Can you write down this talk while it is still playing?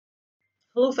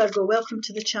Hello Virgo, welcome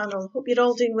to the channel. Hope you're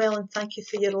all doing well and thank you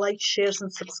for your likes, shares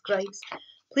and subscribes.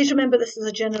 Please remember this is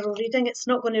a general reading. It's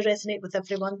not going to resonate with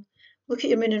everyone. Look at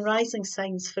your moon and rising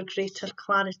signs for greater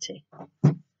clarity.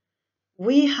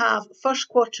 We have first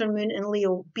quarter moon in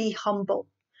Leo, be humble.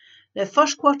 Now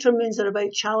first quarter moons are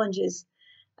about challenges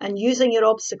and using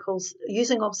obstacles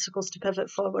to pivot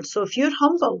forward. So if you're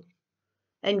humble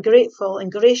and grateful and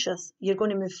gracious, you're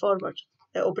going to move forward.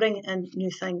 It will bring in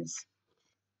new things.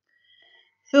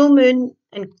 Full moon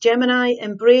in Gemini,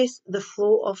 embrace the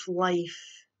flow of life.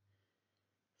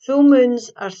 Full moons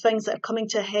are things that are coming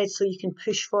to a head so you can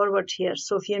push forward here.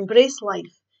 So if you embrace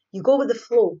life, you go with the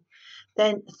flow,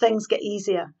 then things get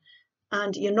easier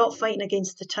and you're not fighting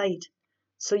against the tide.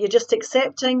 So you're just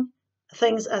accepting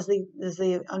things as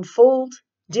they unfold,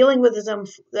 dealing with them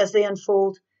as they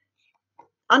unfold,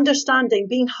 understanding,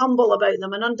 being humble about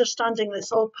them and understanding that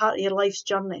it's all part of your life's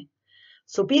journey.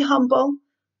 So be humble.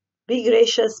 Be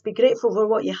gracious, be grateful for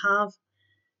what you have,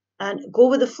 and go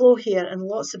with the flow here, and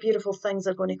lots of beautiful things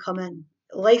are going to come in.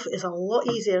 Life is a lot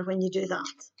easier when you do that.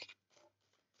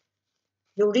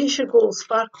 You'll reach your goals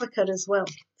far quicker as well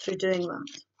through doing that.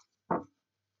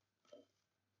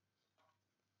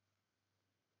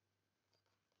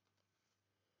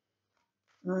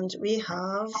 And we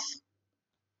have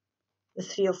the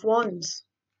Three of Wands.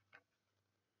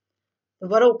 The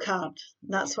World card.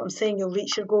 That's what I'm saying, you'll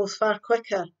reach your goals far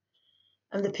quicker.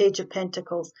 And the Page of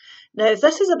Pentacles. Now, if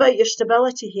this is about your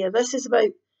stability here, this is about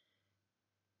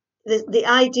the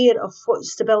idea of what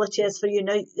stability is for you.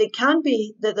 Now, it can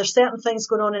be that there's certain things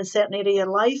going on in a certain area of your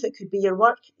life. It could be your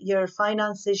work, your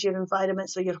finances, your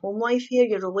environments, or your home life here,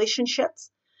 your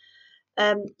relationships.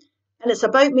 And it's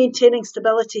about maintaining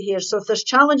stability here. So if there's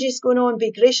challenges going on,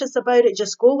 be gracious about it.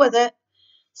 Just go with it.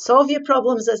 Solve your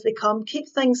problems as they come. Keep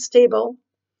things stable.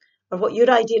 Or what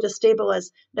your idea of stable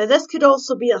is. Now, this could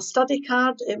also be a study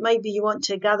card. It might be you want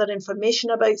to gather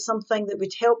information about something that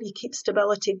would help you keep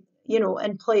stability,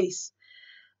 in place.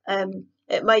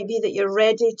 It might be that you're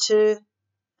ready to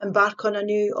embark on a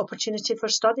new opportunity for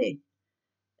study.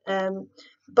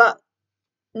 But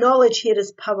knowledge here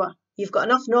is power. You've got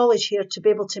enough knowledge here to be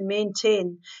able to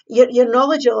maintain. You're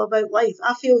knowledgeable about life.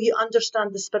 I feel you understand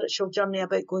the spiritual journey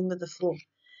about going with the flow.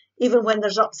 Even when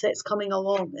there's upsets coming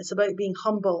along, it's about being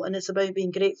humble and it's about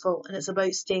being grateful and it's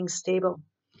about staying stable,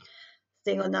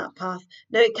 staying on that path.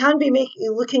 Now, it can be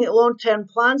looking at long-term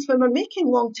plans. When we're making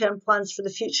long-term plans for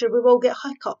the future, we will get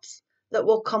hiccups that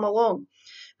will come along.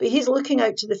 But he's looking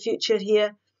out to the future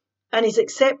here and he's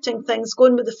accepting things,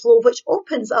 going with the flow, which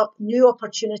opens up new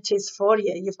opportunities for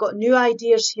you. You've got new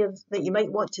ideas here that you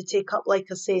might want to take up, like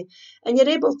I say, and you're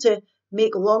able to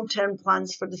make long-term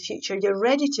plans for the future. You're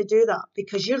ready to do that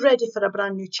because you're ready for a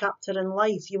brand new chapter in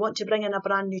life. You want to bring in a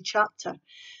brand new chapter.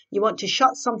 You want to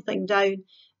shut something down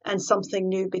and something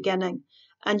new beginning.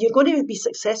 And you're going to be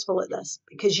successful at this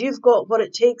because you've got what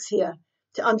it takes here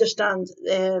to understand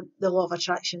the law of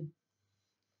attraction.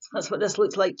 That's what this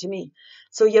looks like to me.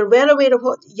 So you're well aware of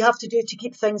what you have to do to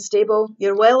keep things stable.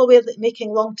 You're well aware that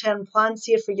making long-term plans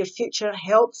here for your future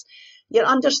helps. You're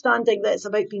understanding that it's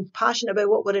about being passionate about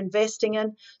what we're investing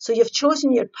in. So you've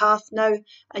chosen your path now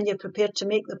and you're prepared to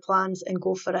make the plans and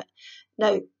go for it.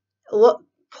 Now,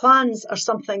 plans are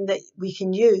something that we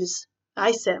can use,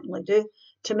 I certainly do,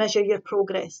 to measure your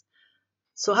progress.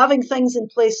 So having things in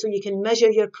place so you can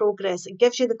measure your progress, it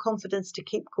gives you the confidence to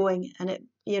keep going and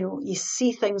you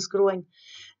see things growing.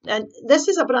 And this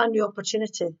is a brand new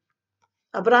opportunity,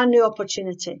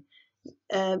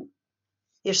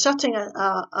 You're shutting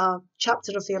a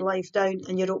chapter of your life down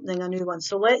and you're opening a new one.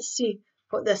 So let's see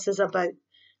what this is about.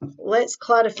 Let's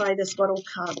clarify this World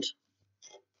card.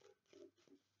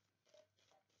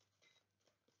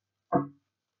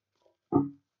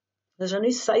 There's a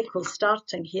new cycle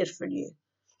starting here for you.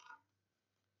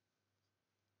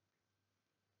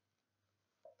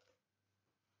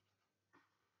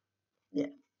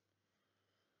 Yeah.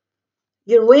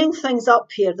 You're weighing things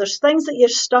up here. There's things that you're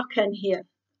stuck in here.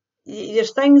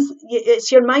 There's things,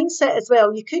 it's your mindset as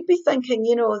well. You could be thinking,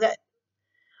 that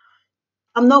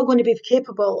I'm not going to be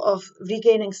capable of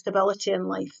regaining stability in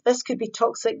life. This could be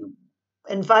toxic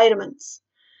environments.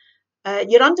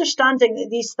 You're understanding that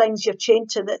these things you're chained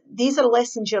to, that these are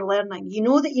lessons you're learning. You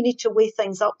know that you need to weigh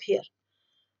things up here.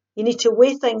 You need to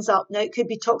weigh things up. Now, it could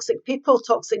be toxic people,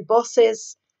 toxic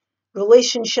bosses,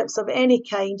 relationships of any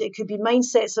kind. It could be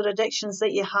mindsets or addictions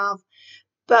that you have.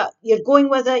 But you're going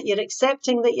with it. You're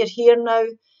accepting that you're here now.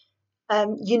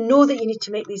 You know that you need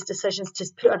to make these decisions to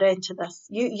put an end to this.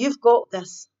 You've got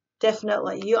this,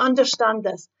 definitely. You understand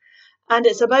this. And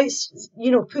it's about,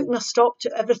 putting a stop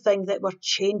to everything that we're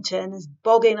chained to and is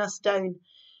bogging us down.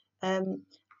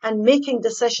 and making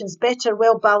decisions, better,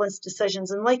 well-balanced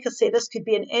decisions. And like I say, this could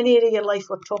be in any area of your life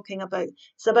we're talking about.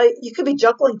 It's about, you could be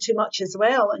juggling too much as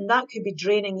well, and that could be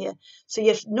draining you. So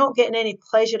you're not getting any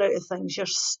pleasure out of things. You're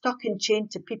stuck and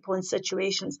chained to people and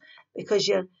situations because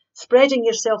you're spreading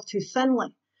yourself too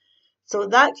thinly. So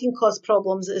that can cause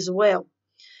problems as well.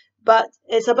 But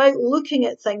it's about looking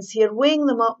at things here, weighing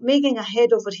them up, making a head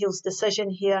over heels decision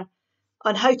here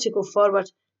on how to go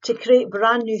forward to create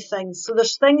brand new things. So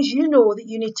there's things you know that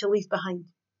you need to leave behind.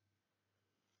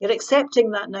 You're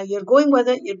accepting that now. You're going with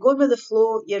it. You're going with the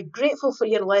flow. You're grateful for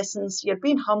your lessons. You're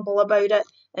being humble about it.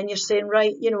 And you're saying,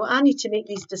 right, you know, I need to make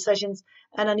these decisions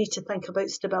and I need to think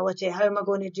about stability. How am I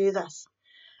going to do this?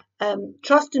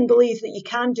 Trust and believe that you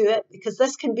can do it, because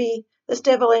this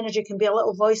devil energy can be a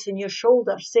little voice in your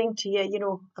shoulder saying to you, you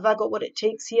know, have I got what it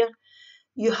takes here?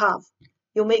 You have.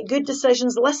 You'll make good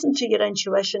decisions. Listen to your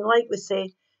intuition, like we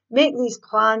say. Make these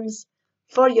plans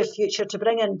for your future to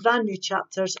bring in brand new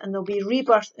chapters, and there'll be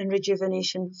rebirth and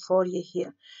rejuvenation for you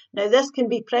here. Now, this can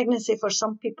be pregnancy for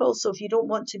some people, so if you don't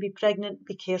want to be pregnant,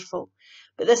 be careful.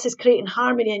 But this is creating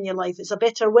harmony in your life. It's a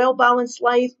better, well-balanced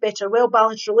life, better,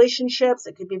 well-balanced relationships.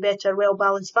 It could be better,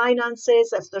 well-balanced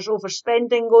finances, if there's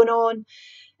overspending going on,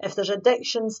 if there's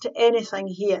addictions to anything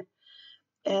here.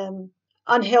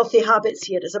 Unhealthy habits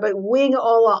here. It's about weighing it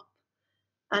all up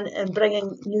and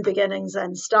bringing new beginnings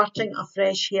in, starting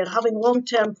afresh here, having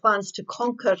long-term plans to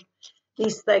conquer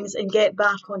these things and get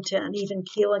back onto an even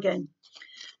keel again.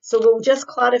 So we'll just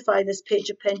clarify this Page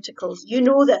of Pentacles. You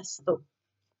know this, though.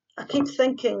 I keep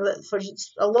thinking that for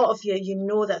a lot of you, you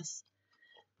know this.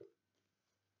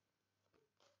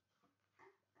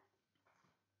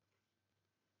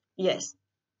 Yes,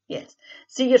 yes.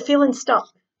 See, you're feeling stuck.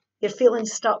 You're feeling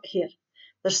stuck here.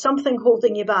 There's something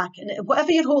holding you back, and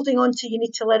whatever you're holding on to, you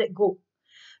need to let it go.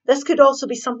 This could also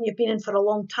be something you've been in for a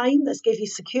long time that's gave you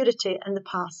security in the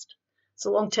past.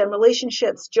 So long-term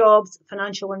relationships, jobs,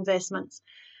 financial investments.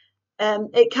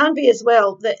 It can be as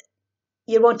well that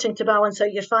you're wanting to balance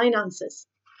out your finances.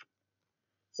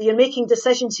 So you're making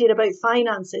decisions here about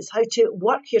finances, how to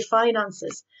work your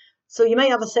finances. So you might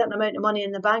have a certain amount of money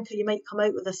in the bank, or you might come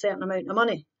out with a certain amount of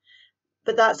money.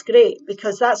 But that's great,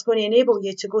 because that's going to enable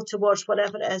you to go towards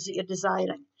whatever it is that you're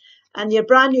desiring. And your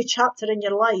brand new chapter in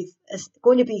your life is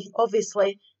going to be,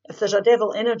 obviously, if there's a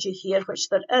devil energy here, which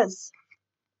there is,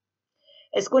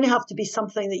 it's going to have to be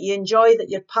something that you enjoy, that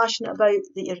you're passionate about,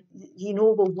 that you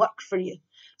know will work for you.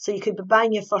 So you could be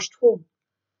buying your first home,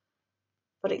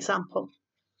 for example.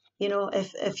 You know,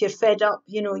 if you're fed up,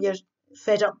 you know, you're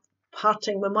fed up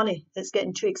parting with money, it's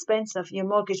getting too expensive, your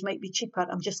mortgage might be cheaper.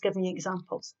 I'm just giving you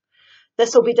examples.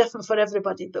 This will be different for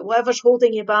everybody, but whatever's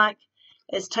holding you back,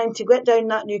 it's time to get down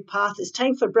that new path. It's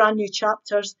time for brand new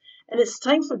chapters, and it's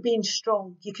time for being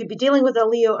strong. You could be dealing with a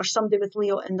Leo or somebody with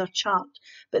Leo in their chart,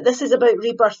 but this is about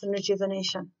rebirth and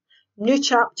rejuvenation. New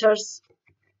chapters,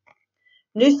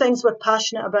 new things we're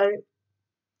passionate about,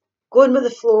 going with the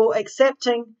flow,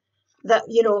 accepting that,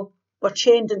 you know, we're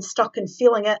chained and stuck and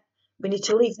feeling it. We need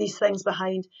to leave these things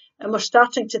behind, and we're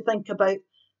starting to think about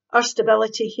our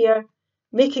stability here,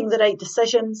 making the right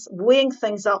decisions, weighing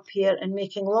things up here, and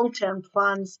making long-term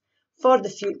plans for the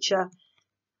future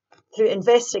through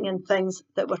investing in things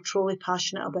that we're truly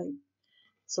passionate about.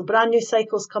 So brand new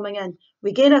cycles coming in.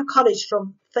 We gain our courage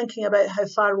from thinking about how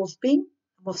far we've been,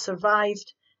 we've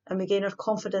survived, and we gain our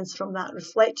confidence from that,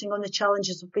 reflecting on the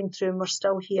challenges we've been through, and we're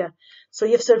still here. So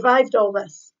you've survived all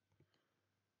this.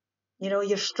 You know,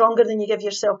 you're stronger than you give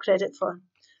yourself credit for.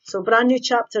 So brand new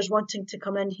chapters wanting to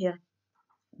come in here.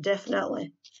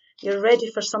 Definitely. You're ready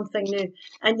for something new,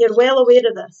 and you're well aware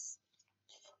of this.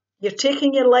 You're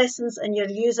taking your lessons and you're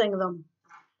using them.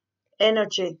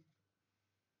 Energy.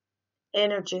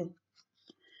 Energy.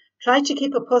 Try to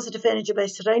keep a positive energy by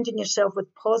surrounding yourself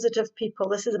with positive people.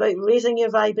 This is about raising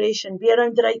your vibration. Be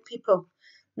around the right people.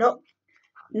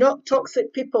 Not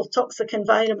toxic people, toxic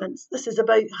environments. This is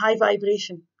about high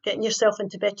vibration, getting yourself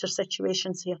into better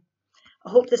situations here. I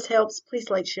hope this helps. Please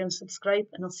like, share and subscribe,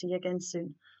 and I'll see you again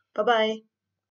soon. Bye-bye.